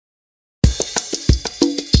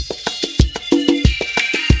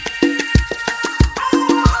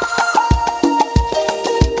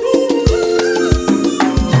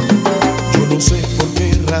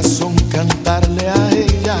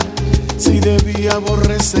debí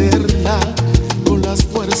aborrecerla con las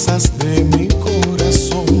fuerzas de mi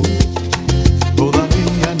corazón.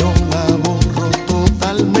 Todavía no la borro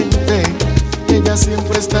totalmente, ella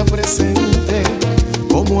siempre está presente,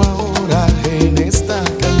 como ahora en esta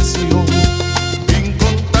canción.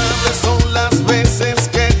 Incontables son las veces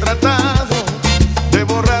que he tratado de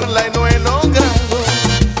borrarla y no he logrado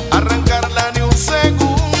arrancarla ni un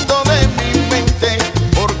segundo de mi mente,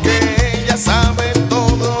 porque ella sabe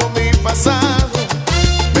todo mi pasado,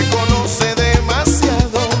 me conoce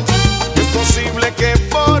demasiado, y es posible que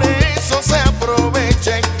por eso se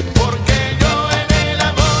aproveche, porque yo en el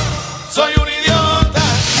amor soy un idiota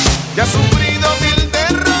que ha sufrido mil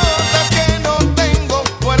derrotas, que no tengo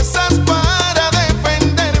fuerzas para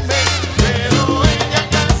defenderme, pero ella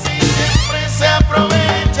casi siempre se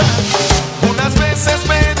aprovecha. Unas veces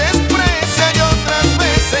me desprecia y otras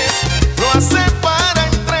veces lo hace para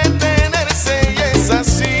entretenerse, y es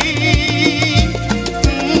así.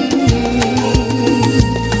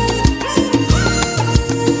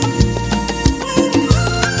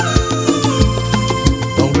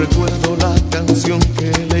 Aún recuerdo la canción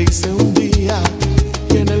que le hice un día,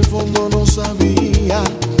 y en el fondo no sabía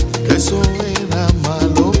que eso era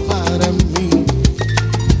malo para mí.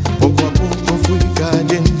 Poco a poco fui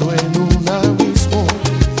cayendo en un abismo,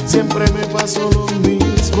 siempre me pasó lo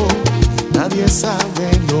mismo, nadie sabe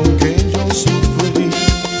lo que yo sufrí.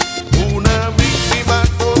 Una víctima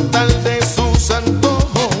total de sus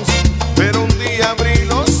antojos, pero un día abrí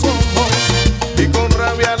los ojos y con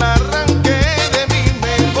rabia la arranqué de mi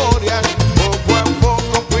memoria. Poco a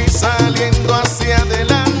poco fui saliendo hacia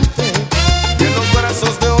adelante, y en los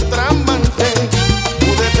brazos de otra amante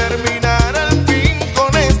pude terminar al fin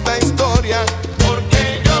con esta historia,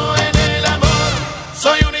 porque yo en el amor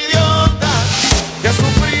soy un idiota que ha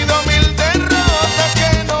sufrido mil derrotas,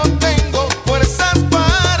 que no tengo fuerzas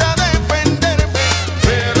para defenderme,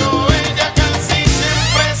 pero ella casi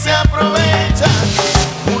siempre se aprovecha.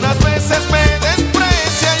 Unas veces me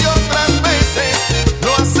desprecia y otras veces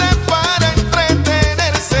lo hace para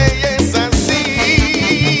entretenerse, y es así.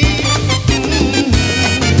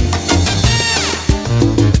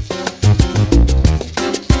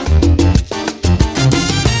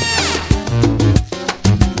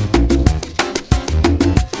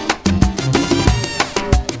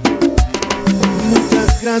 Muchas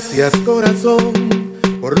gracias, corazón,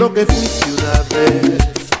 por lo que fuiste una vez,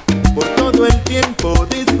 por todo el tiempo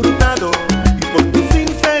disfrutado y por tu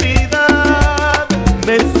sinceridad.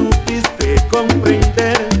 Me supiste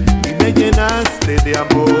comprender y me llenaste de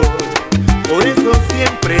amor. Por eso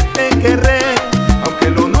siempre te querré, aunque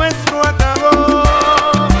lo nuestro acabó.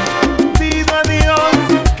 Pido a Dios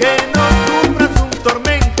que no sufras un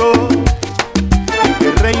tormento y que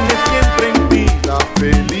reine siempre en ti la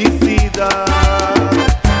felicidad.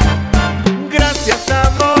 Gracias,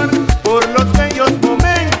 amor, por los bellos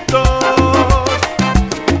momentos.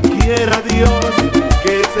 Quiera Dios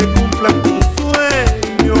que se cumplan tus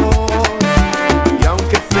sueños. Y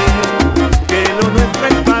aunque sé que lo nuestro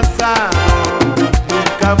es pasado,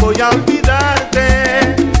 nunca voy a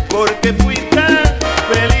olvidarte, porque fui tan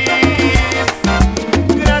feliz.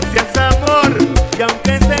 Gracias, amor, y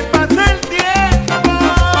aunque se pase el tiempo,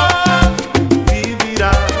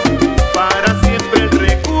 vivirá para siempre el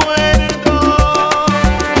recuerdo.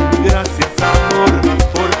 Gracias, amor,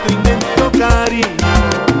 por tu inmenso cariño,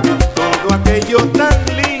 todo aquello tan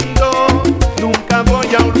lindo nunca voy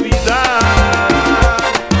a olvidar.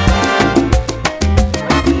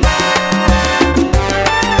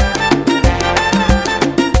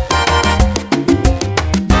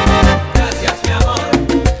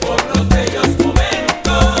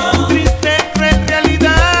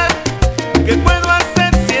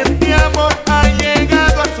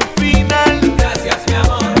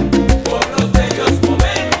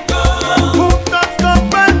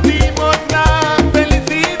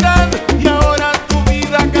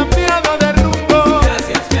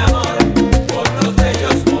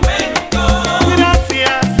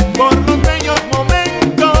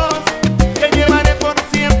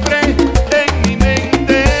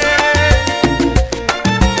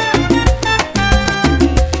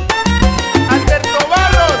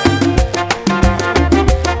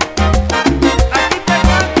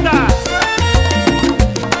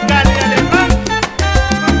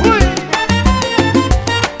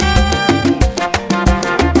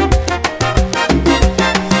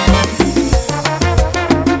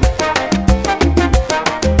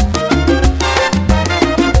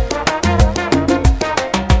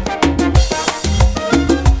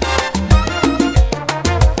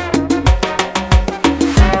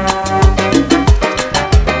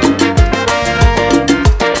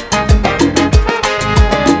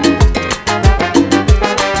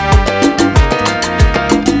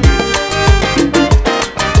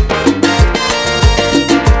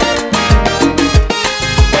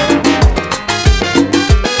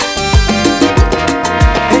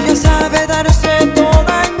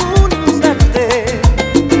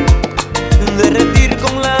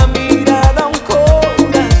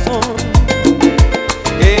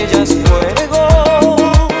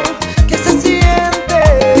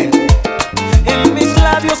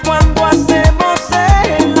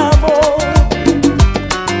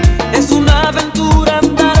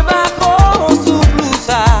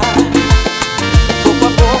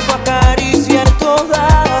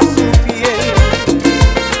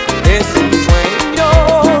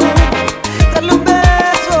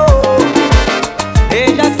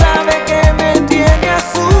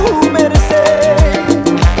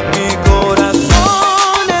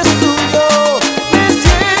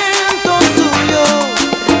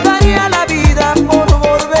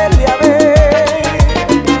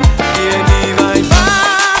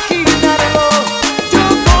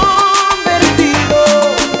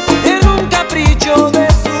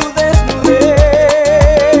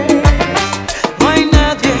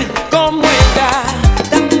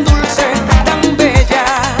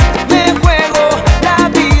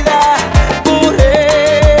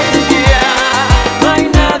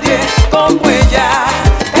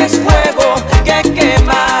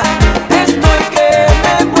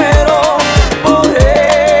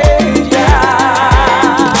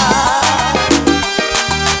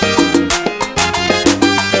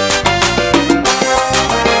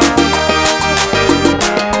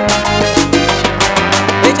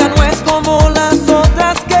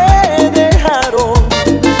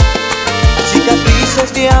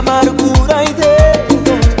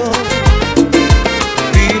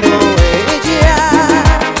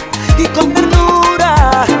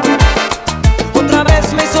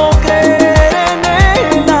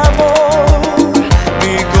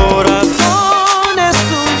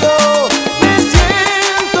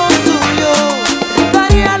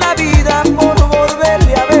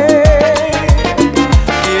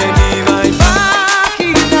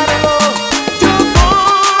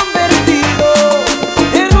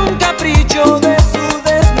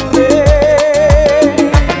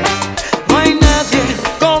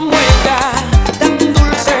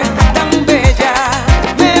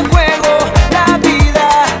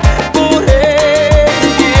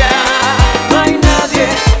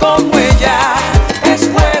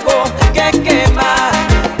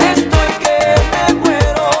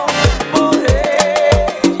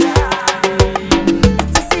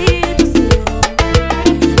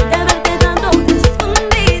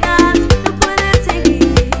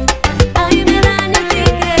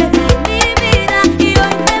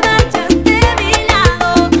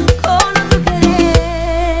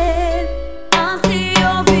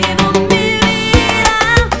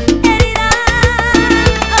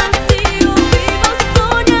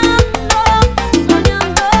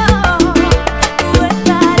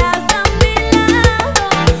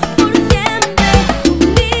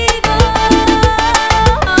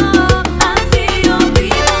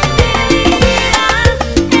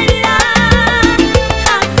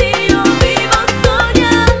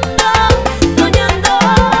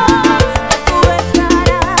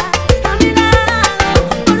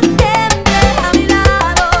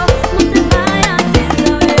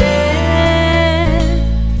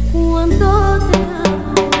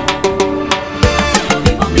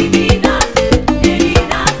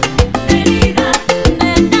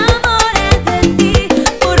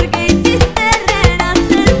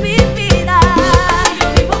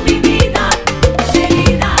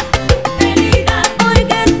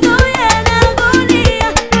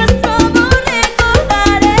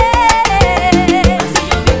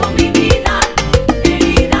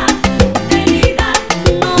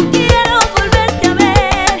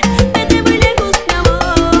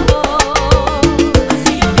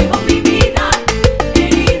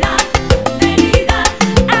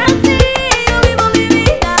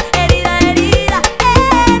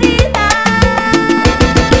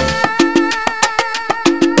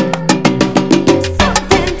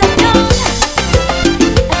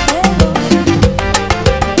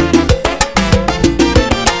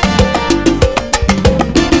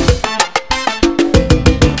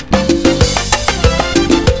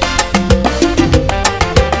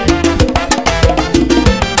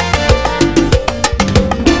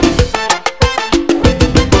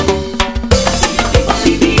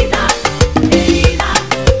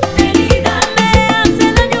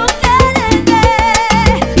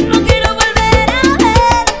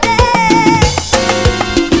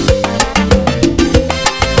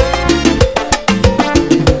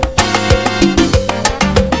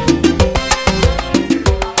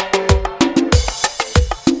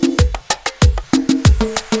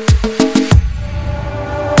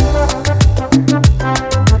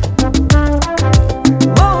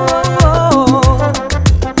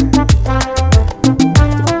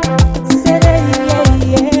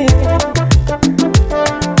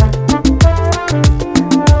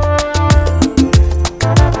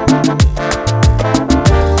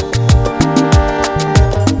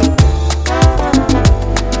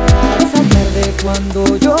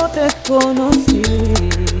 conocí,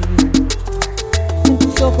 en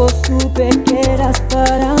tus ojos supe que eras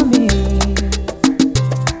para mí,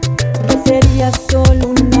 que sería solo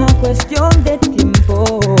una cuestión de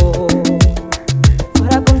tiempo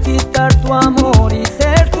para conquistar tu amor y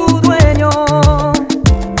ser tu dueño.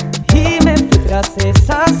 Y me fui tras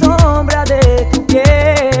esa sombra de tu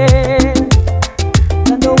piel,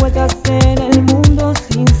 dando vueltas en el mundo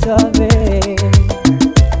sin saber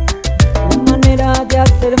la manera de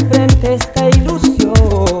hacer frente a esta ilusión.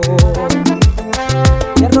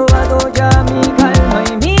 Me ha robado ya mi calma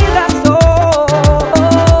y mi razón.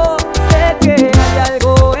 Sé que hay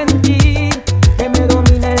algo en ti que me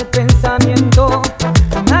domina el pensamiento,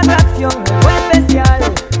 una atracción algo especial,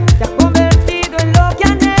 te has convertido en lo que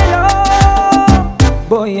anhelo.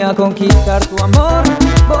 Voy a conquistar tu amor,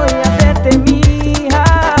 voy a hacerte mía.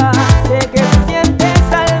 Sé que tú sientes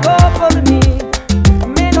algo por mí,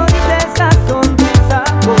 me lo dice esa sonrisa.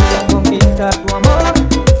 Voy a conquistar tu amor,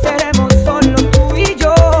 seremos solo tú y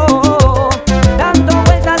yo, dando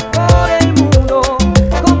vueltas por el mundo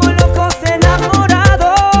como locos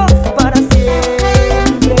enamorados para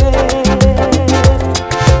siempre.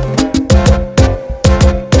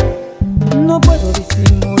 No puedo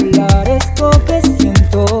disimular esto que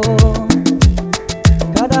siento.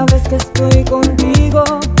 Cada vez que estoy contigo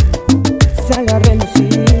sale a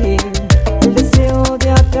relucir el deseo de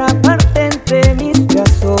atraparte entre mis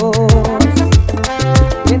brazos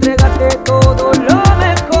y entregarte todo lo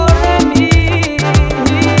mejor de mí.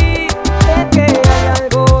 Sé que hay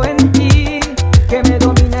algo en ti que me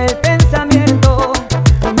domina el pensamiento,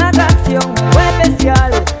 una atracción algo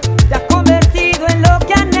especial, te has convertido en lo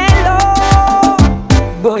que anhelo.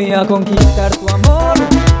 Voy a conquistar tu amor,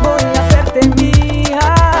 voy a hacerte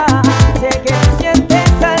mía. Sé que tú sientes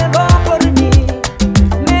algo por mí,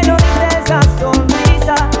 me lo dice esa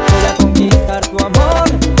sonrisa. Voy a conquistar tu amor,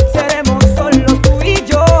 seremos solos tú y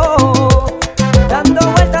yo, dando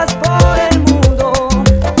vueltas por el mundo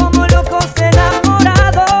como locos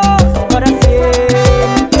enamorados para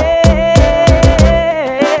siempre.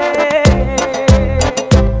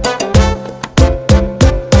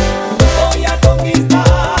 Voy a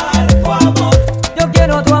conquistar tu amor, Yo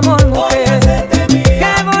quiero tu amor, voy a mujer. hacerte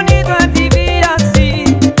mía. Qué bonito es vivir así,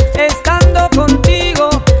 estando contigo,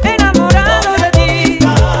 enamorado de ti.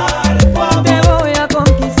 Te voy a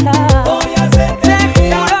conquistar, Voy a hacerte te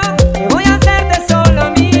mía. juro que voy a hacerte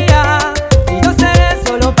solo mía, y yo seré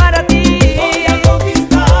solo para ti, Voy a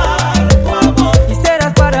conquistar tu amor, y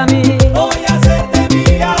serás para mí, voy a hacerte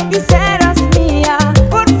mía. y serás mía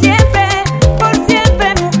por siempre,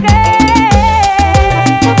 mujer.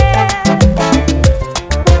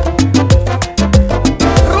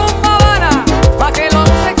 Rumba Habana, pa' que lo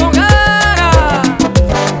goce con ganas.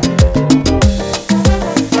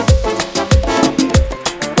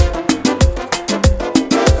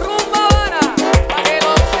 Rumba Habana, pa' que lo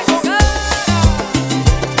goce con ganas.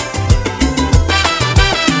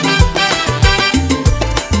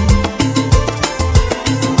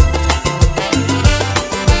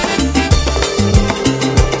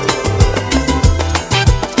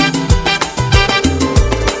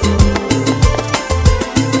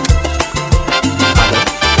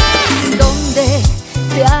 ¿Dónde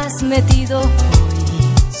te has metido?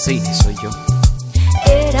 Sí, soy yo.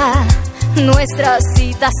 Era nuestra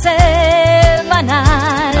cita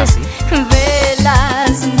semanal. ¿Ah, sí?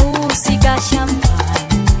 Velas, música, champán.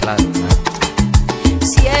 Claro, claro.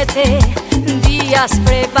 7 días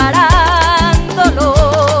preparándolo.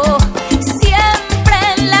 Siempre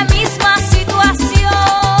en la misma situación.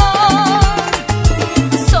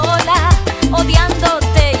 Sola,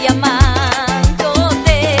 odiándote y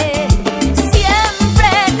amándote.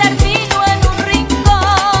 Siempre termino en un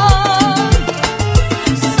rincón.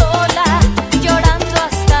 Sola, llorando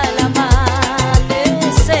hasta el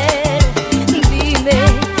amanecer. Dime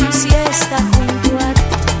si está junto a ti.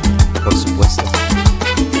 Por supuesto.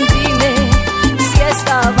 Dime si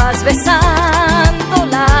estabas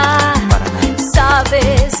besándola. Para nada.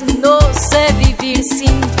 Sabes, no sé vivir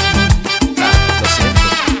sin ti. Lo siento.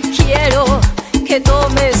 Quiero que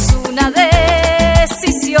tomes una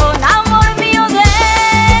decisión. Amor mío,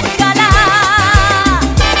 déjala.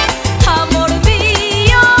 Amor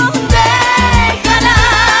mío, déjala.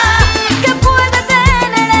 ¿Qué puede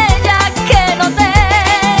tener ella que no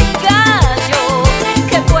tenga yo?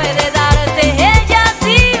 ¿Qué puede darte ella?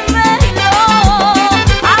 Dímelo.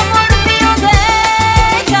 Amor mío,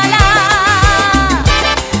 déjala.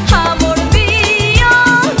 Amor mío,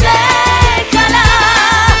 déjala.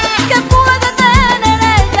 ¿Qué puede tener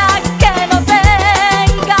ella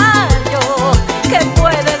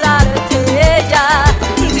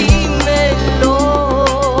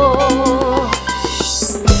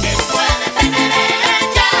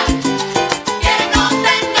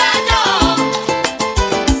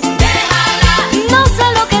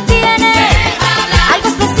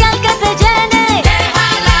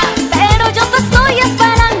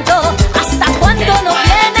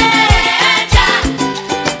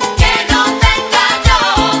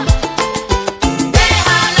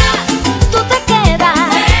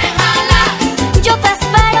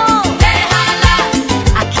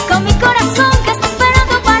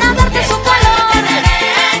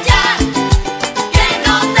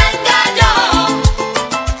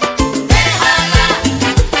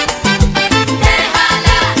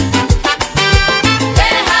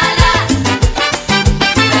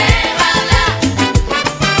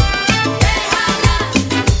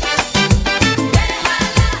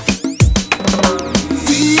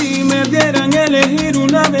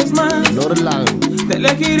vez más Norland, te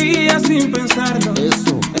elegiría sin pensarlo.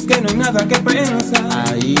 eso, Es que no hay nada que pensar.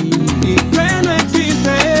 ahí. Y que no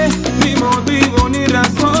existe ni motivo ni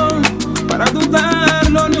razón para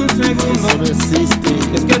dudarlo ni un segundo. Eso no existe.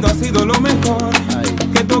 Es que tú has sido lo mejor Ay.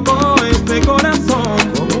 que tocó este corazón.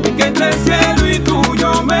 ¿Cómo? Y que entre el cielo y tú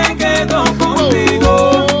yo me quedo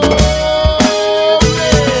contigo.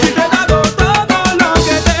 Si te he dado todo lo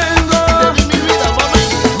que tengo, Mi vida, mami,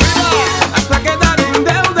 mira. hasta quedar en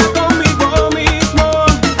deuda conmigo mismo.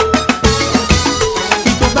 Y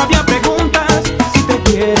todavía preguntas si te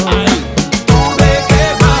quiero. ¿Tú de qué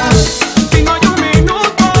vas? Si no hay un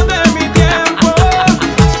minuto de mi tiempo,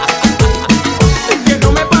 que no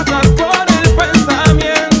me pasas por el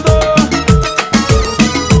pensamiento.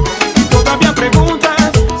 Y todavía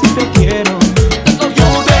preguntas si te quiero. ¿Tú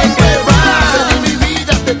de qué vas? Te di mi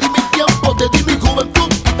vida, te di mi tiempo, te di mi juventud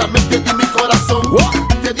y también te di mi corazón.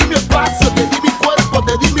 Te di mi espacio, te di mi cuerpo,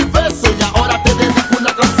 te di mi beso y ahora te dedico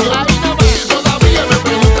una canción. Y todavía me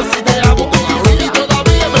preguntas si te amo, y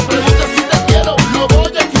todavía me preguntas si te quiero. Lo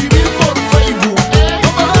voy a escribir por Facebook.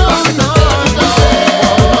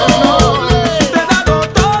 Te he dado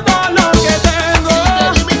todo lo que tengo, Te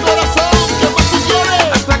di mi corazón, ¿qué más tú quieres?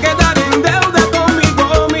 hasta quedar en deuda conmigo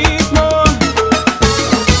mismo.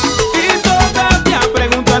 Y todavía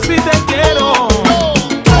preguntas si te quiero.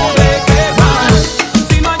 ¿Tú de qué vas?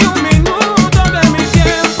 Si no hay un minuto de mi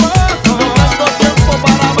tiempo, No tengo tiempo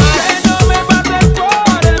para que más. no me pases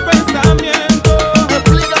por el pensamiento.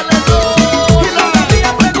 Explícale todo. Y todavía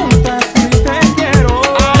preguntas si te quiero.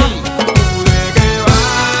 ¿Tú de qué vas?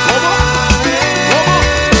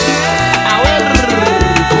 A ver,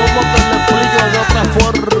 ¿cómo te lo explico de otra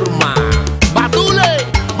forma? Batule,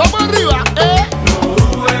 vamos arriba,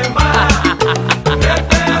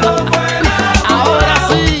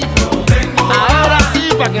 Ahora sí,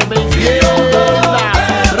 para que me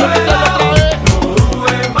entiendas. Repítelo otra vez.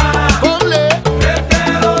 Ponle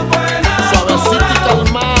suavecito y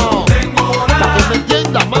calmado, para que me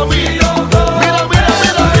entiendas, mami. Mira, mira, mira,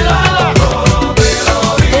 mira, mira.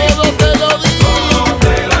 Todo te lo di,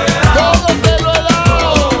 todo te lo he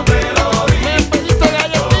dado. Me pediste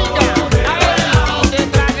galletica, no te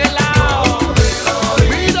traje helado.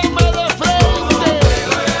 Mírame de frente,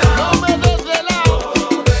 no me des de lado.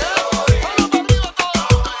 Vamos para arriba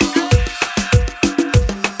todos.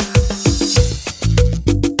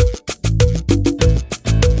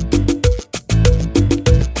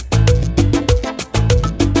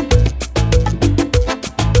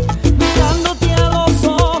 Mirándote a los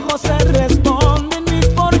ojos se responden mis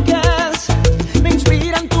porqués. Me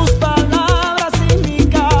inspiran tus palabras y mi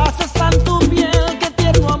casa está en tu piel. Qué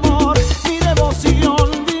tierno amor, mi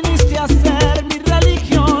devoción. Viniste a ser mi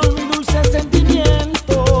religión, mi dulce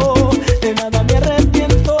sentimiento. De nada me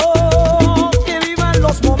arrepiento. Que vivan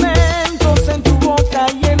los momentos en tu boca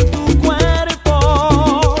y en tu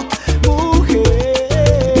cuerpo, mujer.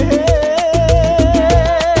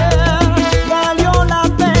 Valió la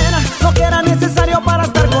pena lo que era necesario para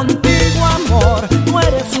estar contigo, amor. Tú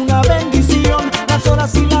eres una bendición. Las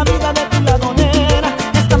horas y la vida de tu lado, nena,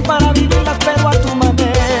 están para vivirlas, pero a tu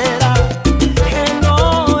manera.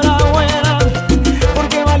 Enhorabuena,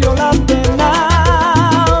 porque valió la pena.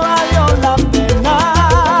 Valió la pena.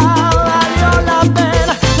 Valió la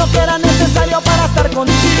pena lo que era necesario para estar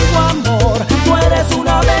contigo, amor. Tú eres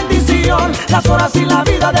una bendición. Las horas y la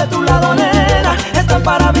vida de tu lado, nena, están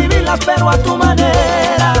para vivirlas, pero a tu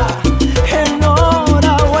manera.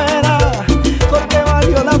 Enhorabuena, porque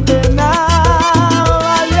valió la pena.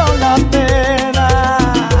 Valió la pena.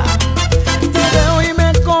 Te veo y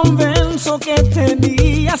me convenzo que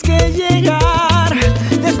tenías que llegar.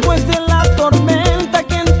 Después de la tormenta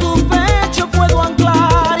que en tu pecho puedo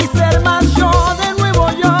anclar y ser más yo, de nuevo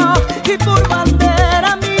yo, y por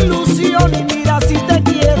bandera mi ilusión. Y mira si te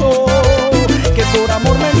quiero, que por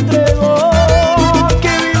amor me entrego.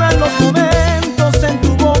 Que vivan los momentos en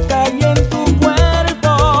tu boca y en tu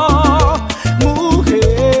cuerpo,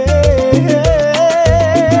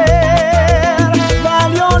 mujer.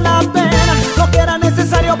 Valió la pena lo que era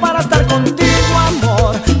necesario para estar contigo,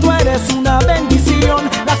 amor. Tú eres una bendición.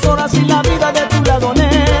 Las horas y la vida de tu lado,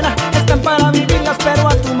 nena, están para vivirlas, pero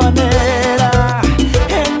a tu manera.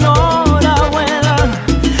 Enhorabuena,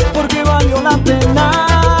 porque valió la pena.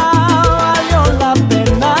 Valió la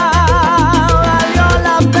pena. Valió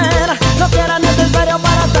la pena lo que era necesario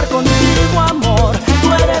para estar contigo, amor.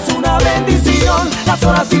 Tú eres una bendición. Las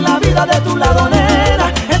horas y la vida de tu lado,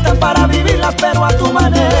 nena, están para vivirlas, pero a tu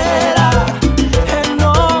manera.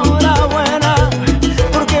 Enhorabuena,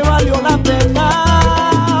 porque valió la pena.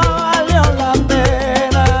 Valió la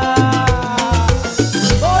pena.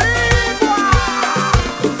 ¡Boricua!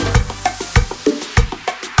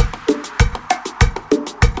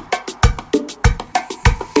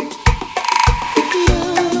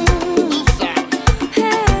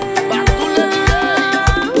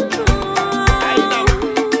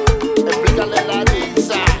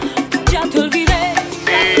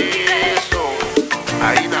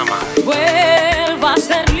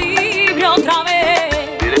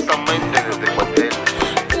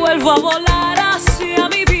 Vuelvo a volar hacia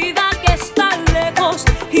mi vida que está lejos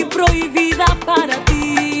y prohibida para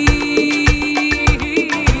ti.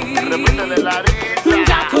 Repítele la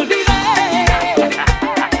Ya te olvidé,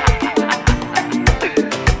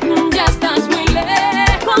 ya estás muy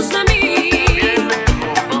lejos de mí.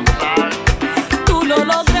 Tú lo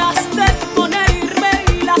lograste ponerme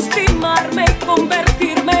y lastimarme y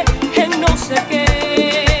convertirme en no sé qué.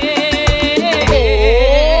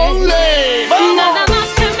 Nada más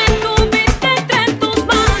que me tuviste entre tus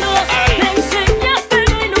manos, me enseñaste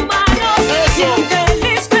lo inhumano y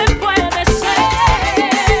infeliz que puede ser.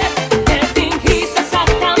 Te fingiste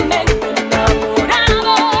exactamente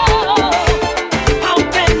enamorado,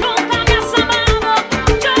 aunque nunca me has amado,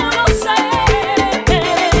 yo lo sé. Te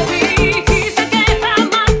dijiste que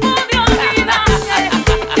jamás podía olvidarte,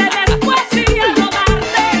 que después iba a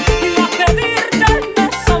rogarte y a pedirte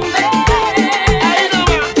bésame.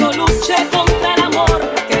 Yo luché contra el amor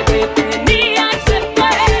que te tenía y se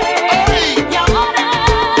fue, y ahora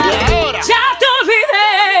ya te olvidé.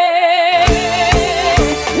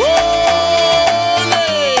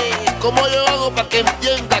 ¿Cómo yo hago para que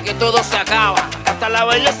entienda que todo se acaba? Hasta la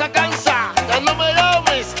belleza cansa. Ya no me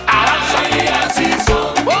llames. Avanza. Así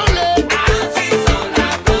son. Ole. Así son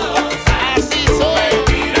las cosas. Así son.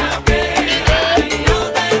 Mira bien. Y yo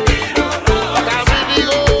te tiro rosa. También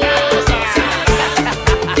digo rosa.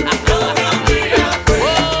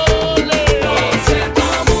 Ole. Lo siento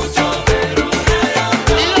mucho, pero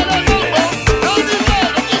y dale rumbo. No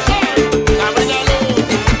digas, camínalo,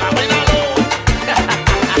 camínalo.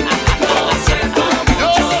 Lo siento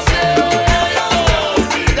mucho, yo lo siento.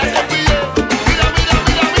 Ya te pide. Mira, mira,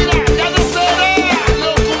 mira, mira. Ya no será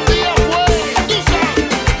lo que un día fue. Tú sabes.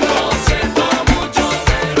 Lo siento mucho,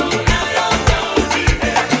 pero ya no te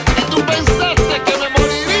olvidé. Y tú pensaste que me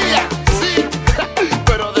moriría. Sí,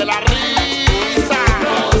 pero de la risa.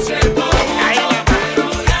 Lo siento mucho, pero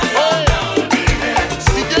ya no te olvidé.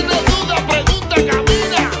 Si tienes duda, pregunta,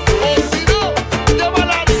 camina. O si no, lleva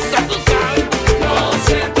la risa, tú sabes. Lo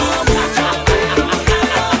siento mucho, pero ya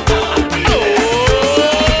no te olvidé.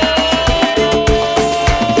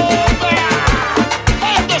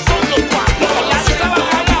 Estos son los cuatro. La risa va a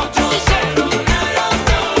ganar, tú sabes.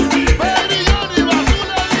 Perillón y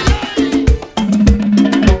basura delay.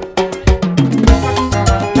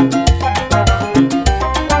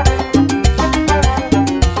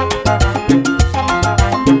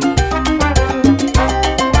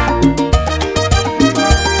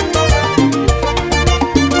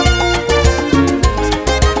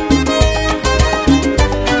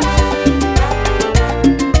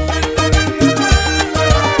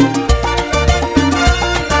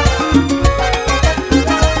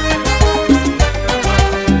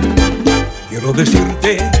 Quiero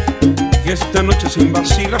decirte que esta noche sin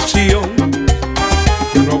vacilación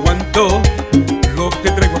yo no aguanto lo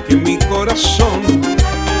que traigo aquí en mi corazón.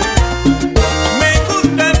 Me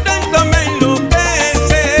gusta tanto, me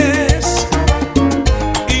enloqueces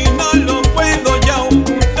y no lo puedo ya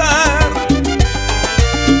ocultar.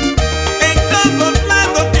 En todos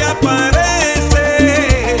lados te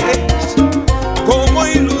apareces como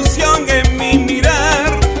ilusión en mi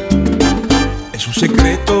mirar. Es un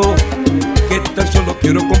secreto que tan solo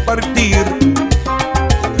quiero compartir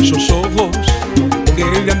con esos ojos que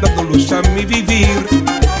le han dado luz a mi vivir.